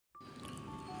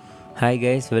Hi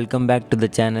guys, welcome back to the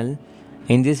channel.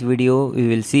 In this video, we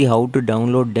will see how to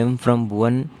download DEM from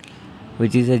Bhuvan,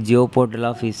 which is a geoportal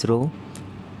of ISRO.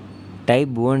 Type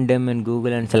Bhuvan DEM in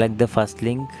Google and select the first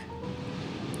link.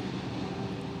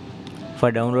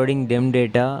 For downloading DEM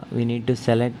data, we need to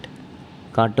select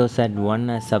Cartosat 1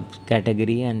 as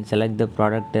subcategory and select the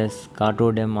product as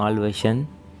CartoDEM all version.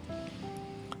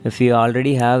 If you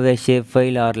already have a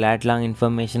shapefile or lat-long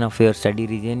information of your study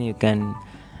region, you can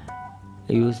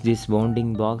use this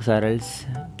bounding box, or else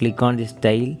click on this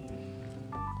tile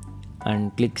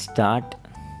and click start.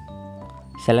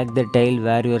 Select the tile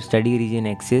where your study region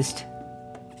exists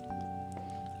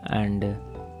and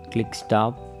click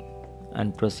stop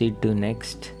and proceed to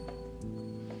next.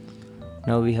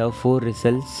 Now we have 4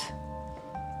 results.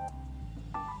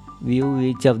 View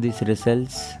each of these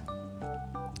results,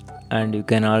 and you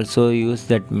can also use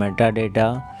that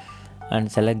metadata and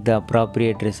select the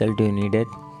appropriate result you needed.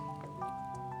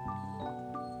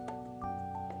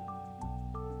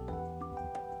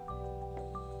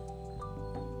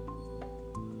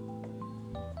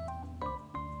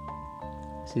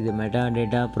 See, the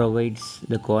metadata provides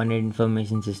the coordinate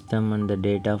information system and the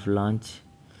date of launch.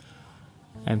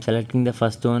 I am selecting the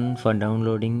first one for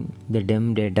downloading the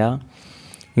DEM data.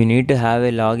 You need to have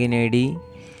a login ID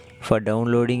for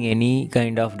downloading any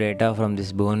kind of data from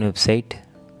this Bhuvan website.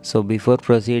 So before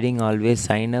proceeding, always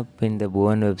sign up in the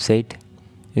Bhuvan website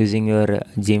using your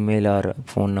Gmail or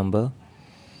phone number.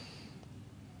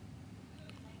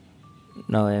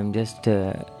 Now I am just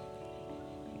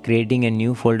creating a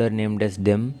new folder named as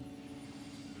DEM.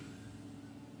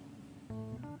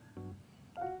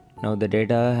 Now the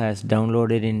data has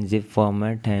downloaded in zip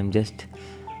format. I am just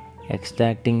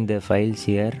extracting the files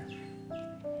here.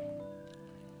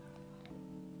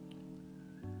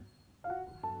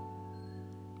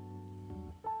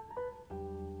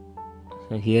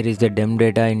 So here is the DEM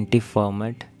data in TIFF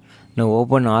format. Now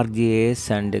open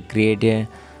ArcGIS and create a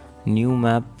new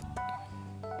map.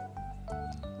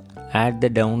 Add the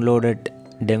downloaded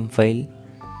DEM file.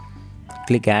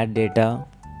 Click add data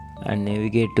and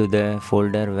navigate to the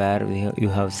folder where you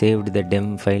have saved the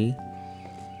DEM file.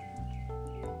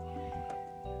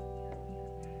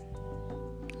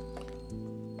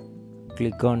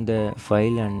 Click on the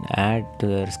file and add to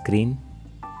your screen.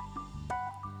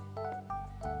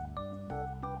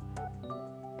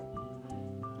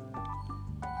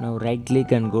 Now right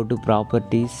click and go to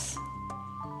properties.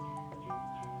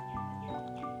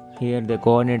 Here the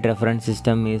coordinate reference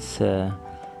system is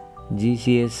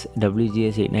GCS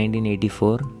WGS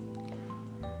 1984,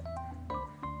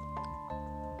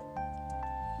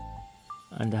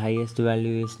 and the highest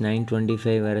value is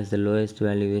 925, whereas the lowest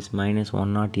value is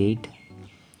 -108.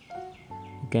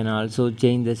 You can also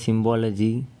change the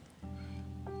symbology.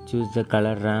 Choose the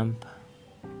color ramp,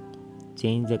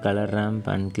 change the color ramp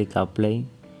and click apply.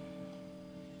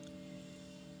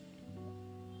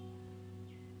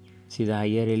 See, the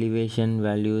higher elevation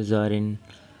values are in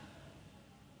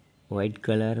white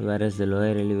color, whereas the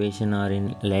lower elevation are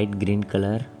in light green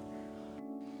color.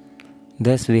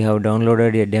 Thus we have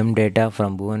downloaded a DEM data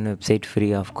from Bhuvan website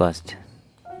free of cost.